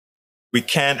 We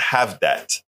can't have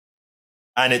that.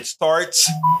 And it starts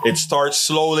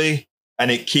slowly and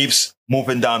it keeps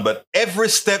moving down. But every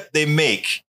step they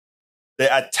make, the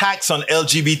attacks on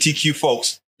LGBTQ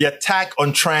folks, the attack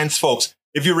on trans folks,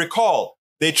 if you recall,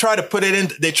 they try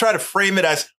to frame it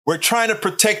as we're trying to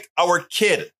protect our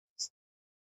kid.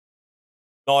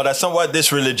 No, that's not what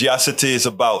this religiosity is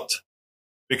about.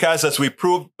 Because as we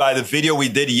proved by the video we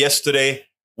did yesterday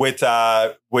with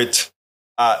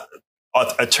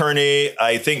attorney,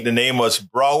 I think the name was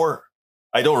Brower.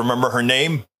 I don't remember her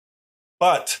name,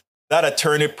 but that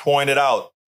attorney pointed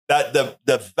out that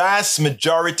the vast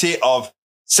majority of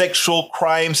sexual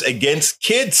crimes against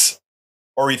kids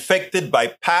are effected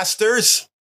by pastors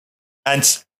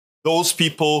and those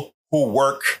people who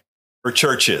work for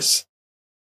churches.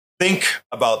 Think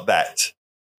about that.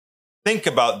 Think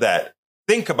about that.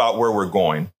 Think about where we're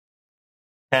going.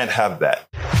 Can't have that.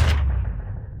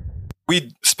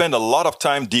 We spend a lot of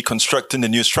time deconstructing the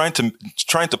news, trying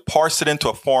to parse it into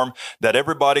a form that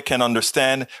everybody can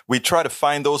understand. We try to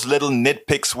find those little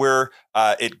nitpicks where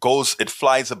it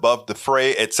flies above the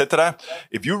fray, etc.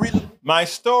 If you read my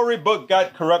storybook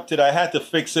got corrupted, I had to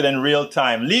fix it in real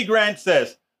time. Lee Grant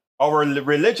says, our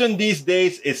religion these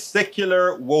days is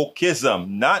secular wokeism,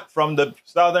 not from the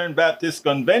Southern Baptist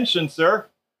Convention, sir.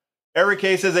 Eric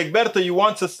A. says, Egberto, you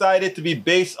want society to be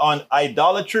based on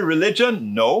idolatry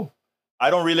religion? No. I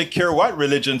don't really care what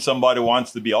religion somebody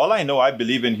wants to be. All I know, I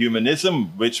believe in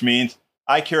humanism, which means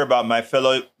I care about my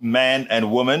fellow man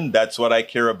and woman. That's what I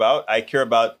care about. I care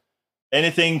about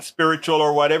anything spiritual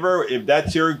or whatever. If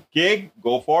that's your gig,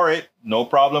 go for it. No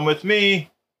problem with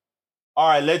me. All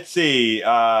right, let's see.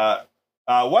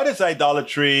 What is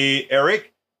idolatry,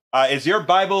 Eric? Is your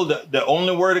Bible the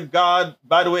only word of God?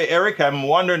 By the way, Eric, I'm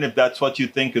wondering if that's what you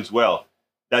think as well,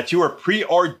 that you are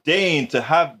preordained to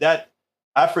have that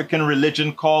African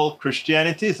religion called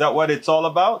Christianity. Is that what it's all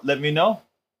about? Let me know.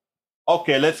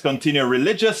 Okay, let's continue.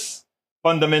 Religious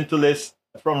fundamentalists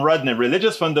from Rudney.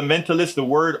 Religious fundamentalists, the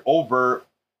word over,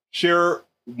 share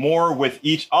more with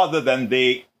each other than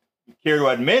they care to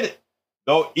admit,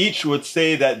 though each would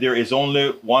say that there is only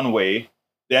one way.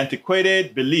 The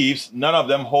antiquated beliefs, none of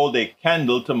them hold a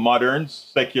candle to modern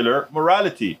secular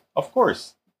morality. Of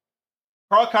course.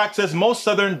 Carl Cox says most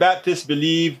Southern Baptists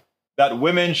believe that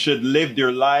women should live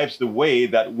their lives the way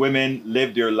that women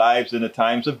lived their lives in the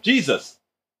times of Jesus.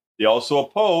 They also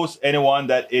oppose anyone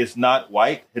that is not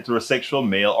white, heterosexual,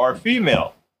 male, or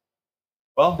female.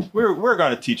 Well, we're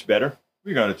going to teach better.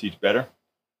 We're going to teach better.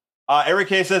 Eric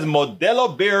K. says,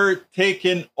 Modelo beer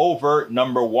taken over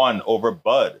number one over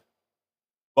Bud.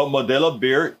 But Modelo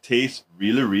beer tastes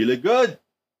really, really good.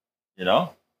 You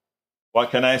know?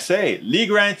 What can I say? Lee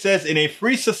Grant says, in a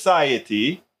free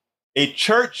society, a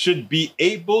church should be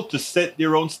able to set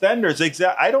their own standards.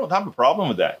 I don't have a problem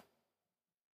with that.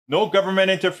 No government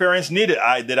interference needed.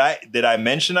 Did I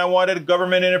mention I wanted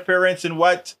government interference in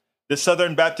what the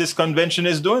Southern Baptist Convention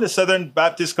is doing? The Southern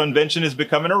Baptist Convention is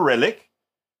becoming a relic,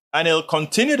 and it'll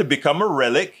continue to become a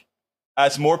relic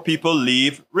as more people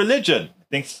leave religion. I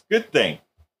think it's a good thing.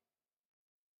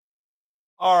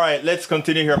 All right, let's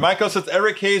continue here. Michael says,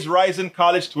 Eric Hayes' rising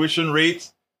college tuition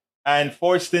rates and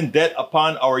foisting debt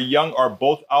upon our young are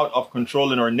both out of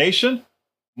control in our nation.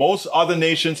 Most other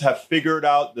nations have figured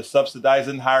out the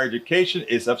subsidizing higher education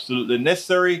is absolutely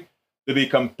necessary to be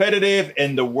competitive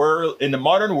in the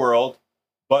modern world,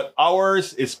 but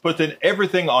ours is putting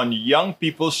everything on young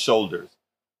people's shoulders.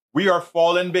 We are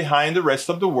falling behind the rest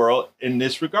of the world in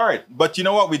this regard. But you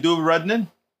know what we do, Rednan?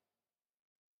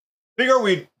 Figure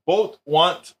we both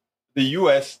want the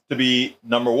U.S. to be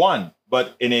number one,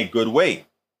 but in a good way.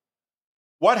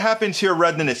 What happens here,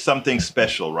 Rednan, is something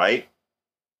special, right?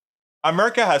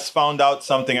 America has found out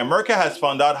something. America has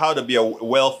found out how to be a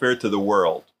welfare to the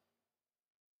world.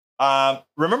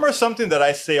 Remember something that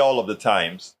I say all of the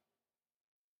times.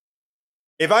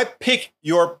 If I pick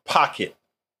your pocket,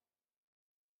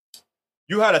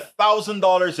 you had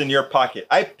 $1,000 in your pocket.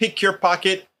 I pick your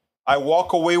pocket. I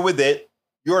walk away with it.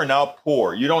 You're now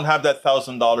poor. You don't have that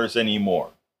 $1,000 anymore.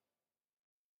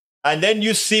 And then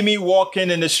you see me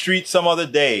walking in the street some other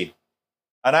day.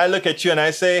 And I look at you and I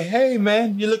say, hey,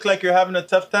 man, you look like you're having a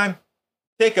tough time.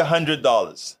 Take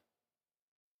 $100.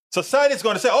 Society's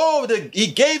going to say, oh, he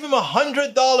gave him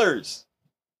 $100.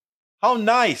 How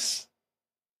nice.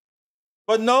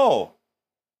 But no,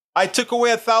 I took away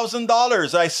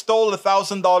 $1,000. I stole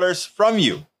 $1,000 from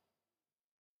you.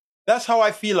 That's how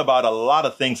I feel about a lot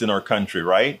of things in our country,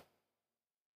 right?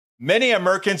 Many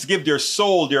Americans give their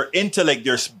soul, their intellect,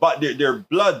 their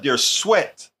blood, their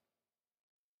sweat.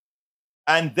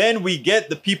 And then we get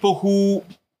the people who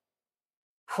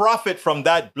profit from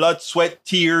that blood, sweat,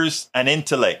 tears, and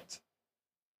intellect.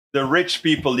 The rich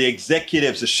people, the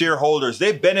executives, the shareholders,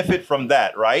 they benefit from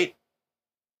that, right?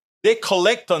 They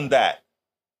collect on that.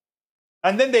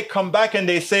 And then they come back and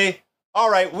they say,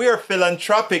 all right, we are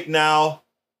philanthropic now.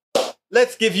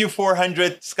 Let's give you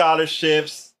 400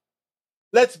 scholarships.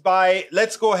 Let's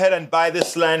go ahead and buy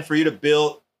this land for you to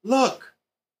build. Look,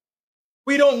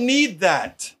 we don't need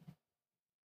that.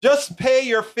 Just pay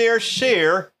your fair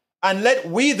share and let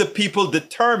we the people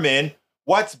determine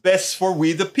what's best for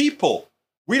we the people.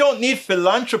 We don't need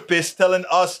philanthropists telling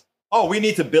us, oh, we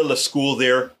need to build a school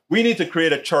there. We need to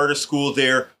create a charter school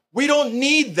there. We don't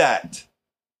need that.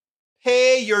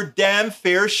 Pay your damn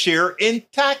fair share in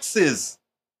taxes.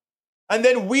 And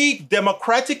then we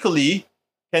democratically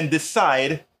can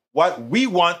decide what we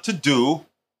want to do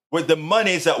with the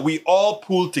monies that we all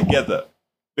pool together.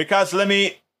 Because let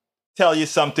me tell you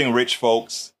something, rich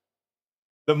folks.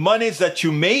 The monies that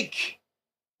you make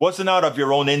wasn't out of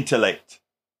your own intellect.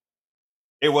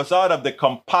 It was out of the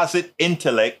composite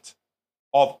intellect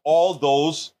of all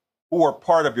those who are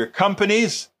part of your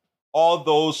companies, all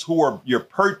those who are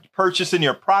purchasing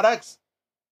your products,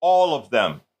 all of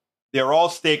them. They're all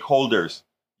stakeholders.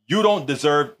 You don't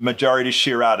deserve majority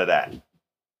share out of that.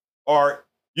 Or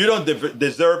you don't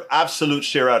deserve absolute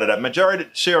share out of that. Majority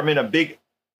share, I mean, a big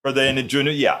for the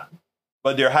junior, yeah.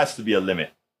 But there has to be a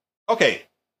limit. Okay.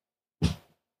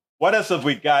 What else have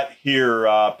we got here?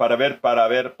 Para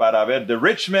ver. The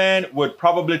rich man would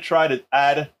probably try to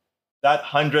add that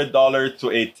 $100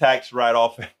 to a tax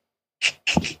write-off.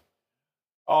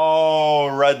 Oh,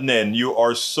 Rudnan, you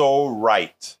are so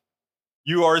right.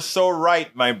 You are so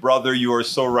right, my brother. You are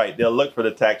so right. They'll look for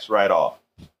the tax write-off.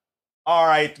 All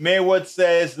right. Maywood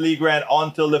says, Lee Grant,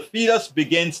 until the fetus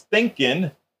begins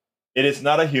thinking, it is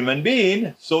not a human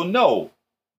being. So no,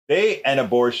 they and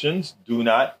abortions do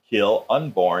not kill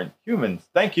unborn humans.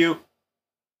 Thank you.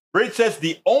 Bridge says,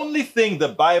 the only thing the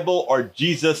Bible or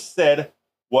Jesus said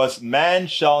was man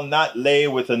shall not lay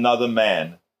with another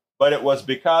man. But it was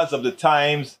because of the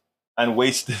times and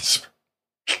wasted.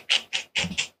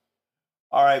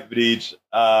 All right, Bridge.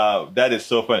 That is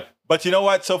so funny. But you know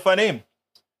what's so funny?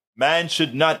 Man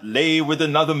should not lay with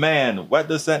another man. What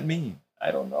does that mean?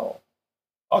 I don't know.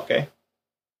 Okay.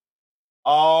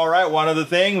 All right. One other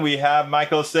thing we have,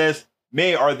 Michael says,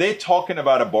 May, are they talking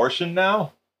about abortion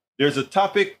now? There's a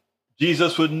topic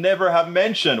Jesus would never have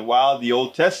mentioned, while the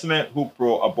Old Testament, who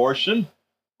pro-abortion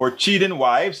for cheating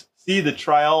wives, see the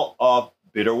trial of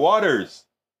bitter waters.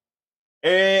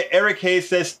 Eric Hayes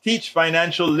says, teach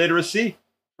financial literacy.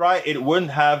 Try it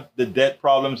wouldn't have the debt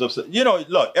problems of...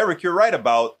 look, Eric, you're right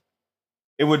about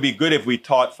it would be good if we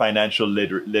taught financial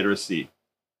literacy.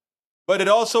 But it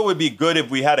also would be good if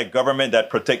we had a government that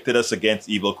protected us against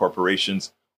evil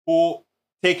corporations who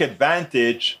take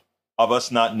advantage of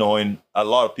us not knowing, a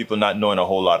lot of people not knowing a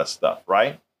whole lot of stuff,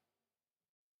 right?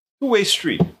 Two-way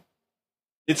street.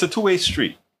 It's a two-way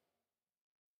street.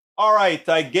 All right,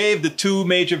 I gave the 2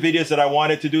 major videos that I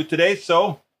wanted to do today,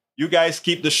 so you guys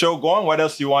keep the show going. What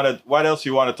else you want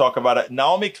to talk about?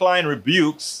 Naomi Klein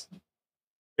rebukes.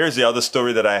 Here's the other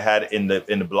story that I had in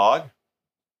the blog.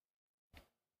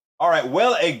 All right,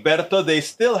 well, Egberto, they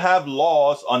still have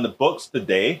laws on the books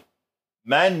today.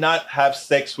 Man not have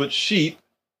sex with sheep.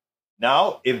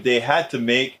 Now, if they had to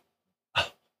make...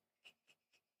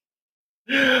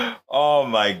 Oh,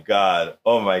 my God.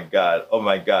 Oh, my God. Oh,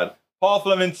 my God. Paul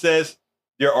Fleming says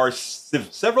there are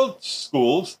several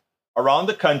schools around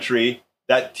the country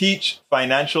that teach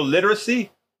financial literacy,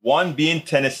 one being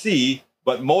Tennessee,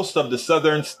 but most of the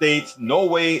southern states, no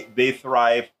way they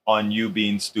thrive on you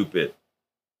being stupid.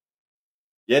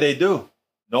 Yeah, they do.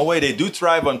 No way. They do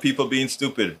thrive on people being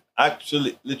stupid.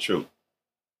 Absolutely true.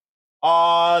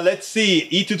 Let's see.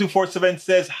 E2247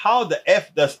 says, how the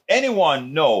F does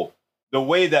anyone know the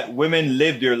way that women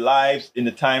lived their lives in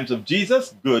the times of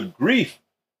Jesus? Good grief.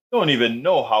 Don't even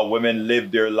know how women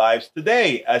live their lives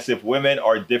today, as if women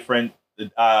are different,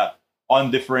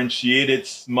 undifferentiated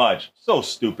smudge. So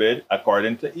stupid,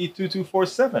 according to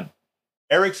E2247.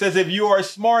 Eric says, if you are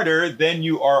smarter, then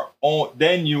you own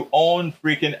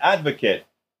freaking advocate.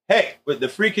 Heck, with the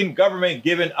freaking government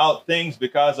giving out things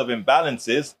because of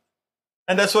imbalances,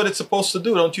 and that's what it's supposed to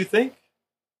do, don't you think?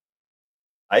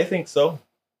 I think so.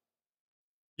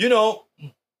 You know,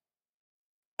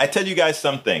 I tell you guys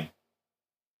something.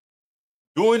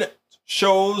 Doing 2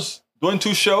 shows,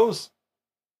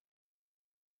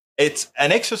 it's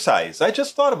an exercise. I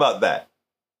just thought about that.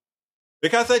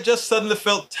 Because I just suddenly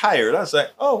felt tired. I was like,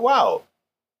 oh, wow.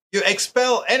 You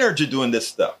expel energy doing this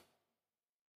stuff.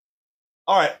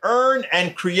 All right, earn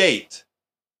and create.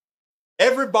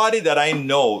 Everybody that I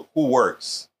know who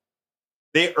works,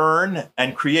 they earn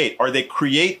and create, or they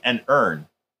create and earn.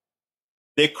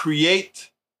 They create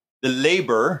the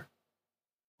labor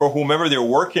for whomever they're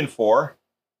working for.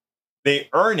 They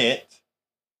earn it.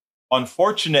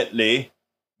 Unfortunately,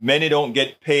 many don't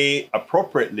get paid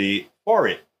appropriately for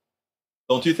it.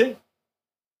 Don't you think?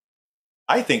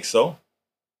 I think so.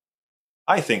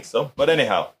 But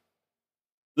anyhow,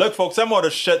 look, folks, I'm going to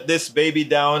shut this baby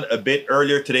down a bit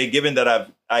earlier today, given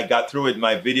that I got through with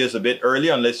my videos a bit early,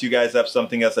 unless you guys have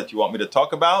something else that you want me to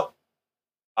talk about.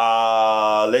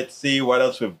 Let's see what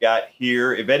else we've got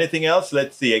here. If anything else,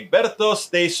 let's see. Egberto,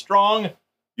 stay strong.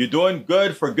 You're doing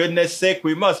good. For goodness sake,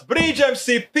 we must. Bridge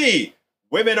MCP.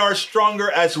 Women are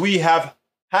stronger as we have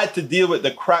had to deal with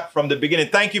the crap from the beginning.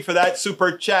 Thank you for that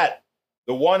super chat.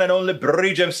 The one and only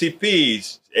Bridge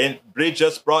MCP. And Bridge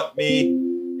just brought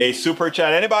me a super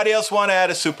chat. Anybody else want to add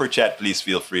a super chat? Please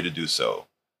feel free to do so.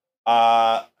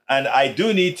 And I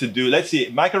do need to do, let's see.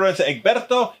 Michael Rowan said,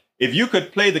 Egberto, if you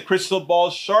could play the crystal ball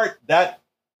short that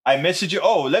I messaged you.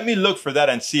 Oh, let me look for that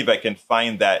and see if I can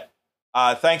find that.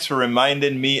 Thanks for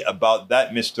reminding me about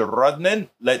that, Mr. Rodnan.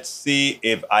 Let's see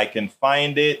if I can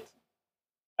find it.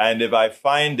 And if I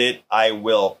find it, I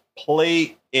will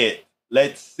play it.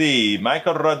 Let's see.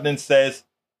 Michael Rodnan says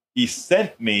he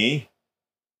sent me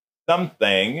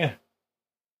something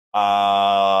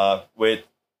with,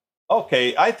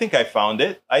 okay, I think I found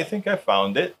it.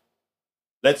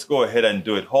 Let's go ahead and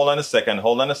do it. Hold on a second.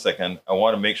 I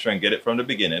want to make sure and get it from the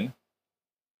beginning.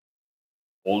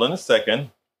 Hold on a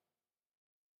second.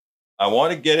 I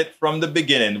want to get it from the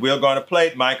beginning. We're going to play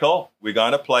it, Michael. We're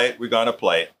going to play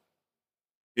it.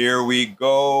 Here we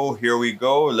go.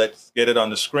 Let's get it on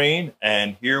the screen.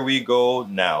 And here we go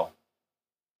now.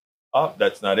 Oh,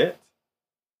 that's not it.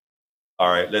 All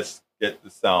right, let's get the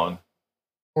sound.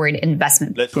 Storied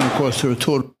investment.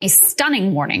 A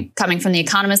stunning warning coming from the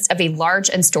economist of a large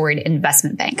and storied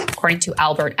investment bank. According to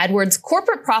Albert Edwards,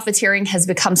 corporate profiteering has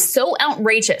become so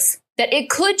outrageous that it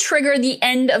could trigger the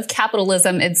end of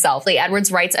capitalism itself. Edwards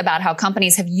writes about how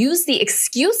companies have used the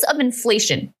excuse of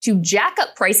inflation to jack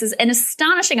up prices an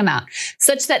astonishing amount,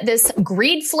 such that this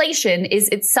greedflation is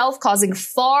itself causing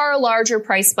far larger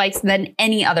price spikes than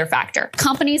any other factor.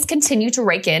 Companies continue to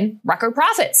rake in record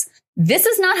profits. This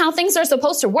is not how things are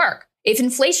supposed to work. If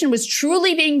inflation was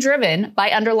truly being driven by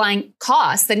underlying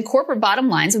costs, then corporate bottom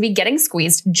lines would be getting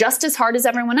squeezed just as hard as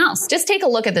everyone else. Just take a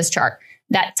look at this chart.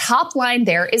 That top line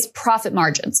there is profit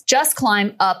margins. Just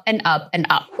climb up and up and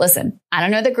up. Listen, I don't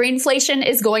know that greenflation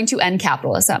is going to end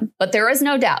capitalism, but there is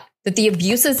no doubt that the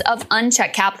abuses of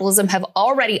unchecked capitalism have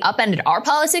already upended our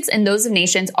politics and those of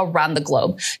nations around the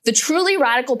globe. The truly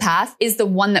radical path is the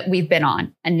one that we've been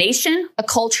on. A nation, a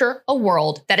culture, a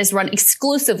world that is run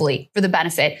exclusively for the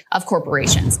benefit of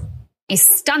corporations. A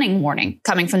stunning warning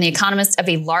coming from the economist of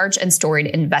a large and storied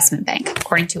investment bank.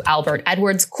 According to Albert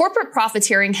Edwards, corporate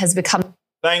profiteering has become...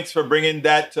 Thanks for bringing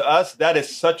that to us. That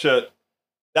is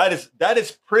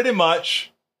pretty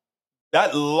much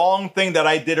that long thing that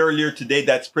I did earlier today.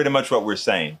 That's pretty much what we're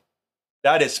saying.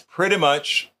 That is pretty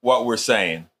much what we're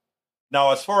saying.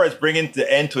 Now, as far as bringing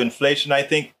the end to inflation, I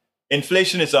think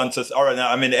inflation is end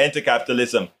to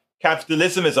capitalism.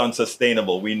 Capitalism is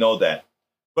unsustainable. We know that.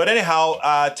 But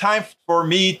anyhow, time for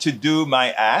me to do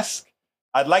my ask.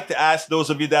 I'd like to ask those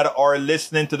of you that are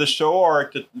listening to the show or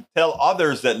to tell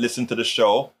others that listen to the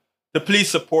show to please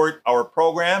support our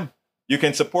program. You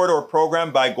can support our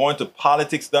program by going to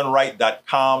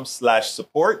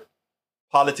politicsdoneright.com/support,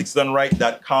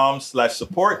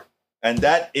 politicsdoneright.com/support. And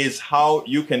that is how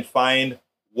you can find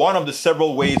one of the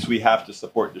several ways we have to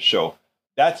support the show.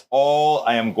 That's all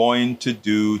I am going to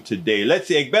do today. Let's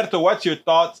see, Egberto, what's your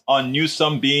thoughts on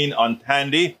Newsom being on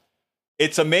Hannity?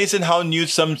 It's amazing how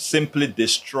Newsom simply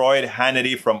destroyed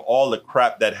Hannity from all the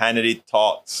crap that Hannity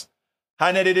talks.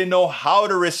 Hannity didn't know how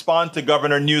to respond to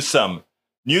Governor Newsom.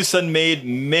 Newsom made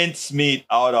mincemeat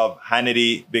out of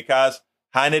Hannity because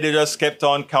Hannity just kept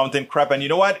on counting crap. And you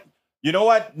know what?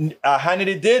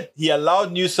 Hannity did? He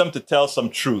allowed Newsom to tell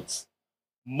some truths.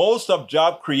 Most of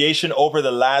job creation over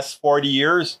the last 40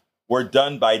 years were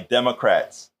done by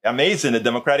Democrats. Amazing, the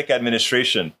Democratic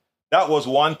administration. That was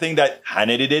one thing that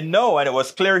Hannity didn't know, and it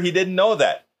was clear he didn't know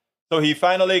that. So he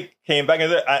finally came back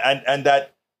and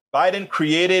that Biden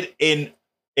created in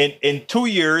 2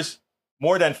 years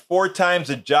more than 4 times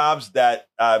the jobs that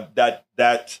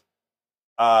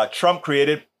Trump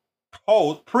created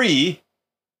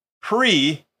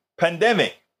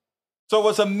pre-pandemic. So it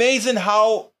was amazing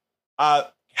how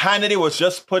Hannity was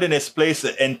just put in his place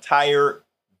the entire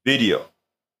video.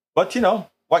 But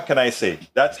what can I say?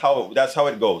 That's how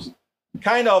it goes.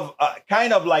 Kind of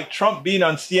like Trump being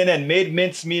on CNN made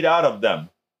mincemeat out of them.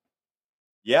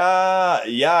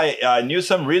 Yeah.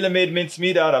 Newsom really made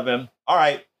mincemeat out of him. All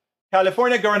right.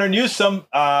 California Governor Newsom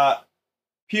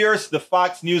pierced the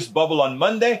Fox News bubble on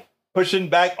Monday, pushing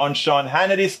back on Sean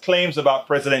Hannity's claims about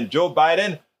President Joe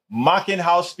Biden, mocking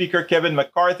House Speaker Kevin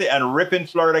McCarthy, and ripping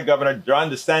Florida Governor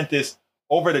Ron DeSantis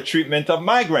over the treatment of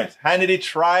migrants. Hannity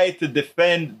tried to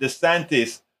defend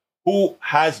DeSantis, who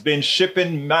has been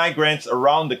shipping migrants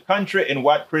around the country in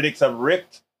what critics have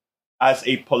ripped as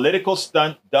a political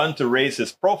stunt done to raise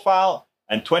his profile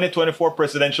and 2024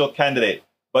 presidential candidate.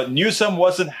 But Newsom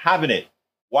wasn't having it.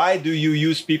 Why do you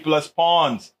use people as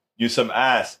pawns? Newsom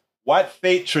asked. What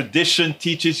faith tradition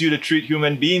teaches you to treat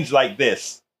human beings like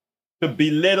this? To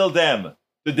belittle them,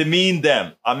 to demean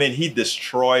them. I mean, he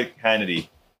destroyed Hannity.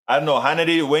 I don't know,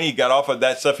 Hannity, when he got off of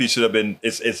that stuff, he should have been,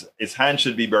 his hand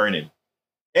should be burning.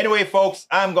 Anyway, folks,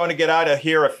 I'm going to get out of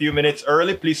here a few minutes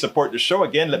early. Please support the show.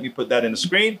 Again, let me put that in the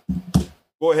screen.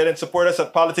 Go ahead and support us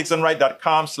at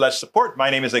politicsdoneright.com/support. My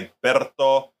name is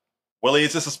Egberto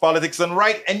Willies. This is Politics Done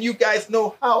Right, and you guys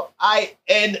know how I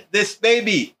end this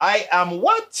baby. I am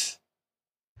what?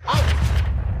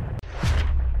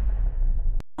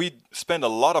 We spend a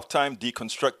lot of time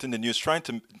deconstructing the news, trying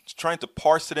to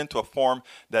parse it into a form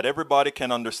that everybody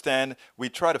can understand. We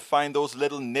try to find those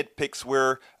little nitpicks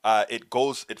where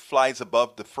it flies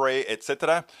above the fray,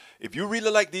 etc. If you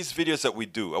really like these videos that we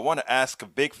do, I want to ask a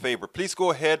big favor. Please go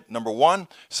ahead, number 1,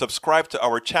 subscribe to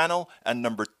our channel, and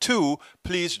number 2,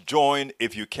 please join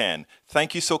if you can.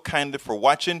 Thank you so kindly for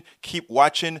watching. Keep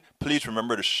watching. Please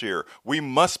remember to share. We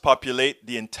must populate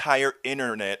the entire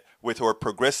internet with our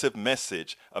progressive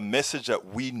message, a message that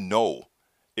we know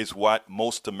is what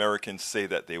most Americans say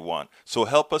that they want. So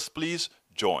help us, please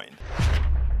join.